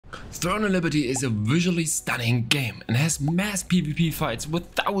Throne of Liberty is a visually stunning game and has mass PvP fights with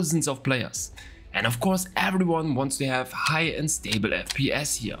thousands of players. And of course everyone wants to have high and stable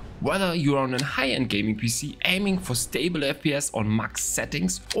FPS here. Whether you are on a high-end gaming PC aiming for stable FPS on max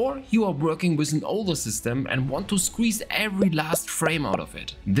settings, or you are working with an older system and want to squeeze every last frame out of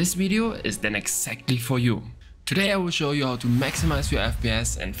it, this video is then exactly for you. Today I will show you how to maximize your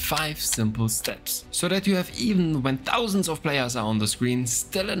FPS in 5 simple steps, so that you have, even when thousands of players are on the screen,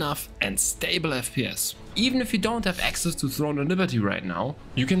 still enough and stable FPS. Even if you don't have access to Throne of Liberty right now,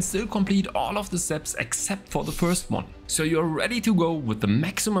 you can still complete all of the steps except for the first one. So you're ready to go with the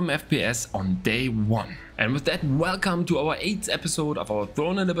maximum FPS on day 1. And with that, welcome to our 8th episode of our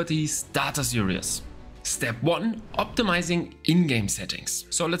Throne of Liberty starter series. Step 1. Optimizing in-game settings.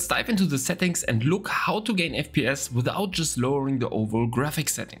 So let's dive into the settings and look how to gain FPS without just lowering the overall graphics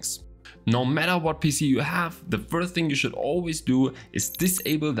settings. No matter what PC you have, the first thing you should always do is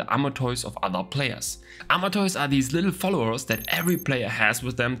disable the amateurs of other players. Amateurs are these little followers that every player has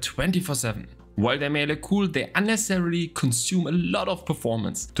with them 24/7. While they may look cool, they unnecessarily consume a lot of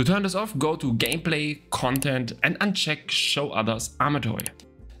performance. To turn this off, go to Gameplay, Content and uncheck Show Others Amateur.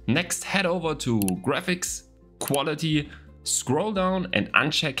 Next, head over to Graphics, Quality, scroll down and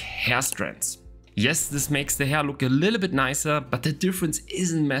uncheck Hair Strands. Yes, this makes the hair look a little bit nicer, but the difference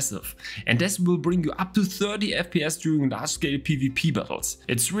isn't massive, and this will bring you up to 30 FPS during large-scale PvP battles.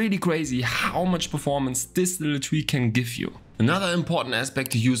 It's really crazy how much performance this little tweak can give you. Another important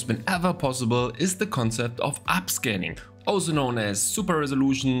aspect to use whenever possible is the concept of upscaling, also known as super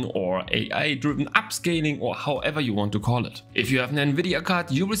resolution or AI-driven upscaling, or however you want to call it. If you have an NVIDIA card,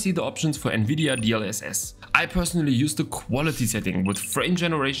 you will see the options for NVIDIA DLSS. I personally use the quality setting with frame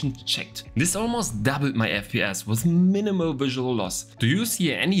generation checked. This almost doubled my FPS with minimal visual loss. Do you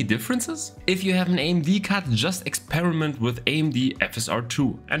see any differences? If you have an AMD card, just experiment with AMD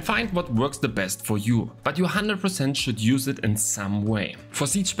FSR2 and find what works the best for you. But you 100% should use it in some way. For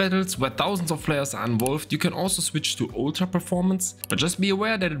siege battles where thousands of players are involved, you can also switch to ultra performance, but just be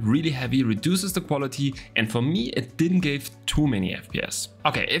aware that it really heavy reduces the quality, and for me it didn't give too many FPS.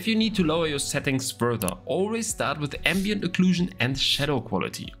 Okay, if you need to lower your settings further, always start with ambient occlusion and shadow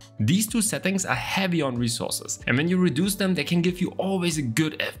quality. These two settings are heavy on resources, and when you reduce them, they can give you always a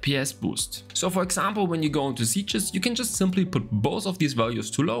good FPS boost. So for example, when you go into sieges, you can just simply put both of these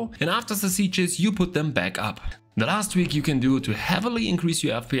values to low, and after the sieges you put them back up. The last tweak you can do to heavily increase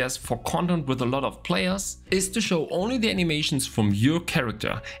your FPS for content with a lot of players is to show only the animations from your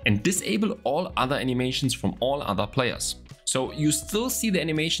character and disable all other animations from all other players. So you still see the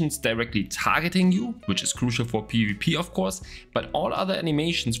animations directly targeting you, which is crucial for PvP of course, but all other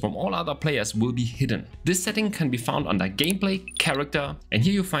animations from all other players will be hidden. This setting can be found under Gameplay, Character, and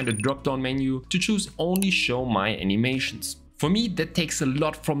here you find a drop-down menu to choose only Show My Animations. For me, that takes a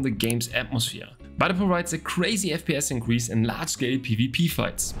lot from the game's atmosphere, but it provides a crazy FPS increase in large-scale PvP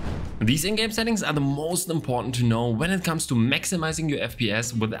fights. These in-game settings are the most important to know when it comes to maximizing your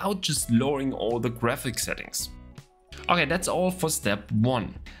FPS without just lowering all the graphics settings. Okay, that's all for step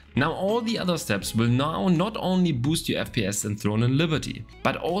 1. Now all the other steps will now not only boost your FPS in Throne of Liberty,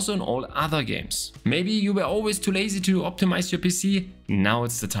 but also in all other games. Maybe you were always too lazy to optimize your PC, now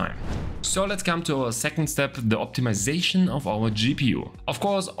it's the time. So let's come to our second step, the optimization of our GPU. Of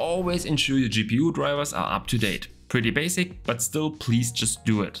course, always ensure your GPU drivers are up to date. Pretty basic, but still please just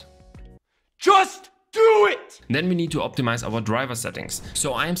do it. Just do it! Then we need to optimize our driver settings.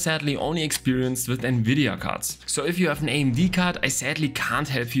 So I am sadly only experienced with NVIDIA cards. So if you have an AMD card, I sadly can't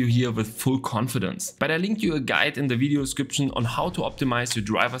help you here with full confidence. But I linked you a guide in the video description on how to optimize your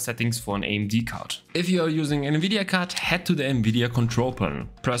driver settings for an AMD card. If you are using an NVIDIA card, head to the NVIDIA control panel.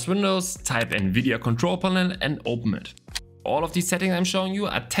 Press Windows, type NVIDIA control panel and open it. All of these settings I'm showing you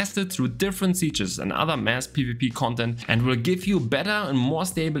are tested through different sieges and other mass PvP content and will give you better and more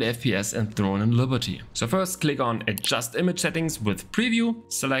stable FPS in Throne of Liberty. So first click on Adjust Image Settings with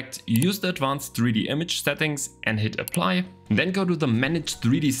Preview, select Use the Advanced 3D Image Settings and hit Apply. Then go to the Manage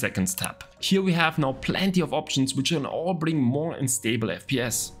 3D Seconds tab. Here we have now plenty of options which can all bring more and stable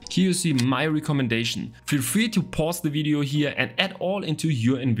FPS. Here you see my recommendation. Feel free to pause the video here and add all into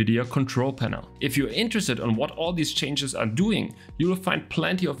your NVIDIA control panel. If you're interested on what all these changes are doing, you will find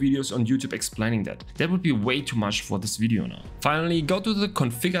plenty of videos on YouTube explaining that. That would be way too much for this video now. Finally, go to the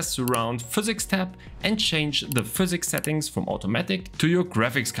Configure Surround Physics tab and change the physics settings from automatic to your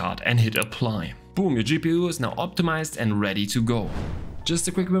graphics card and hit Apply. Boom, your GPU is now optimized and ready to go. Just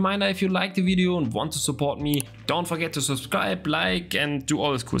a quick reminder, if you liked the video and want to support me, don't forget to subscribe, like and do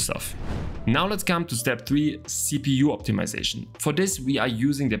all this cool stuff. Now let's come to step 3, CPU optimization. For this we are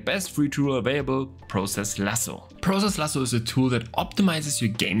using the best free tool available, Process Lasso. Process Lasso is a tool that optimizes your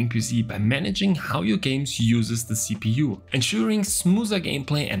gaming PC by managing how your games uses the CPU, ensuring smoother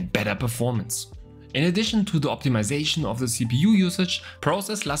gameplay and better performance. In addition to the optimization of the CPU usage,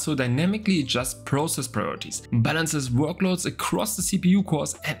 Process Lasso dynamically adjusts process priorities, balances workloads across the CPU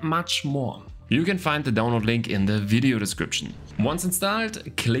cores and much more. You can find the download link in the video description. Once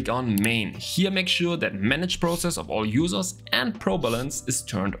installed, click on Main. Here make sure that Manage Process of all users and Pro Balance is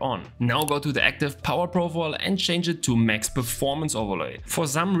turned on. Now go to the active power profile and change it to Max Performance Overlay. For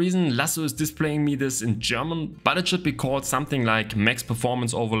some reason Lasso is displaying me this in German, but it should be called something like Max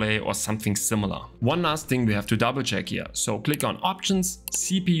Performance Overlay or something similar. One last thing we have to double check here. So click on Options,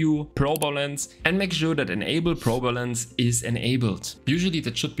 CPU, Pro Balance and make sure that Enable Pro Balance is enabled. Usually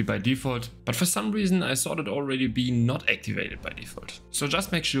that should be by default, but for some reason I saw it already be not activated by default. So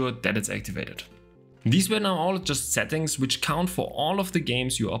just make sure that it's activated. These were now all just settings which count for all of the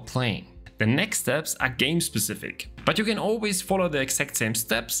games you are playing. The next steps are game specific, but you can always follow the exact same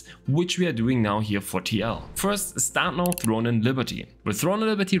steps, which we are doing now here for TL. First, start now Throne and Liberty. With Throne and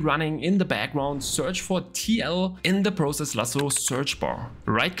Liberty running in the background, search for TL in the Process Lasso search bar.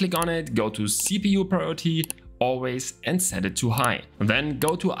 Right click on it, go to CPU priority, always, and set it to high. Then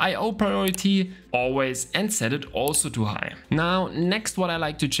go to IO priority, always, and set it also to high. Now next what I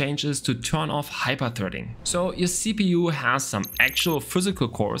like to change is to turn off hyper-threading. So your CPU has some actual physical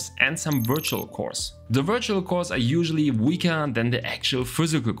cores and some virtual cores. The virtual cores are usually weaker than the actual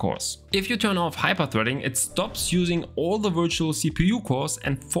physical cores. If you turn off hyper-threading, it stops using all the virtual CPU cores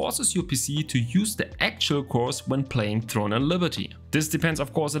and forces your PC to use the actual cores when playing Throne and Liberty. This depends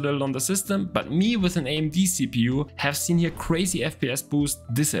of course a little on the system, but me with an AMD CPU have seen here crazy FPS boost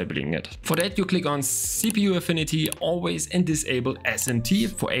disabling it. For that you click on CPU Affinity always and disable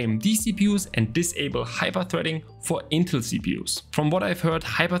SMT for AMD CPUs and disable hyper-threading for Intel CPUs. From what I've heard,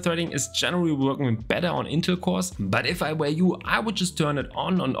 hyper-threading is generally working better on Intel cores, but if I were you, I would just turn it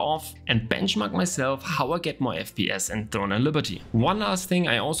on and off and benchmark myself how I get more FPS in Throne and Liberty. One last thing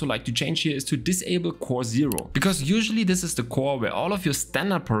I also like to change here is to disable Core 0, because usually this is the core where all of your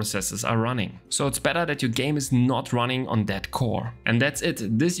standard processes are running. So it's better that your game is not running on that core. And that's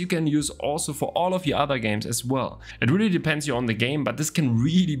it. This you can use also for all of your other games as well. It really depends on the game, but this can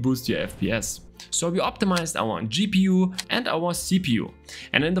really boost your FPS. So we optimized our GPU and our CPU.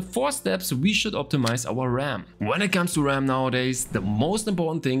 And in the 4 steps we should optimize our RAM. When it comes to RAM nowadays, the most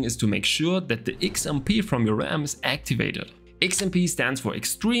important thing is to make sure that the XMP from your RAM is activated. XMP stands for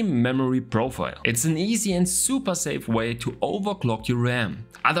Extreme Memory Profile. It's an easy and super safe way to overclock your RAM.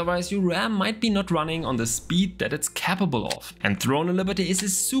 Otherwise your RAM might be not running on the speed that it's capable of. And Throne and Liberty is a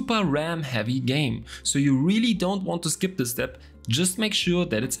super RAM heavy game, so you really don't want to skip this step. Just make sure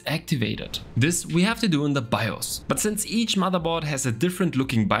that it's activated. This we have to do in the BIOS. But since each motherboard has a different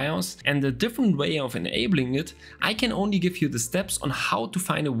looking BIOS and a different way of enabling it, I can only give you the steps on how to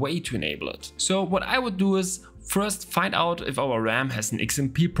find a way to enable it. So what I would do is first find out if our RAM has an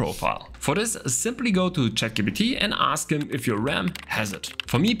XMP profile. For this, simply go to ChatGPT and ask him if your RAM has it.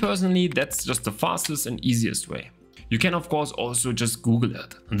 For me personally, that's just the fastest and easiest way. You can of course also just Google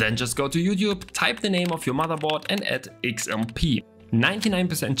it. And then just go to YouTube, type the name of your motherboard and add XMP.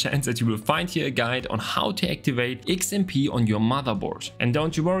 99% chance that you will find here a guide on how to activate XMP on your motherboard. And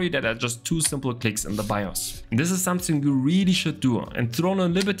don't you worry, that are just 2 simple clicks in the BIOS. This is something you really should do. And Throne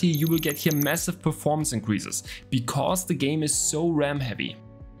and Liberty you will get here massive performance increases because the game is so RAM heavy.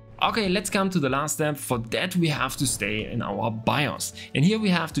 Okay, let's come to the last step. For that we have to stay in our BIOS. And here we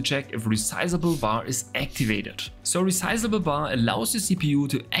have to check if Resizable bar is activated. So Resizable bar allows your CPU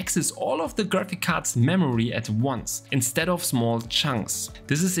to access all of the graphic card's memory at once, instead of small chunks.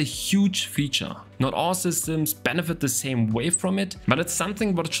 This is a huge feature. Not all systems benefit the same way from it, but it's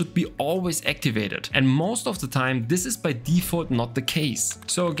something that should be always activated. And most of the time this is by default not the case.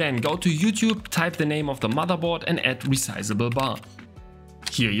 So again, go to YouTube, type the name of the motherboard and add Resizable bar.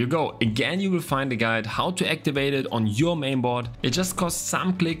 Here you go. Again, you will find a guide how to activate it on your mainboard. It just costs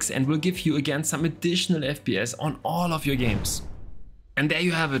some clicks and will give you again some additional FPS on all of your games. And there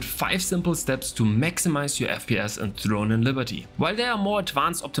you have it, 5 simple steps to maximize your FPS in Throne and Liberty. While there are more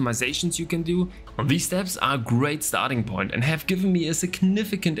advanced optimizations you can do, these steps are a great starting point and have given me a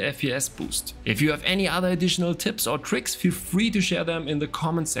significant FPS boost. If you have any other additional tips or tricks, feel free to share them in the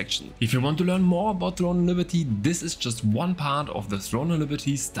comment section. If you want to learn more about Throne and Liberty, this is just one part of the Throne and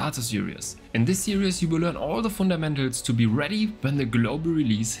Liberty starter series. In this series you will learn all the fundamentals to be ready when the global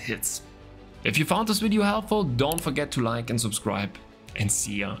release hits. If you found this video helpful, don't forget to like and subscribe. And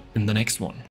see ya in the next one.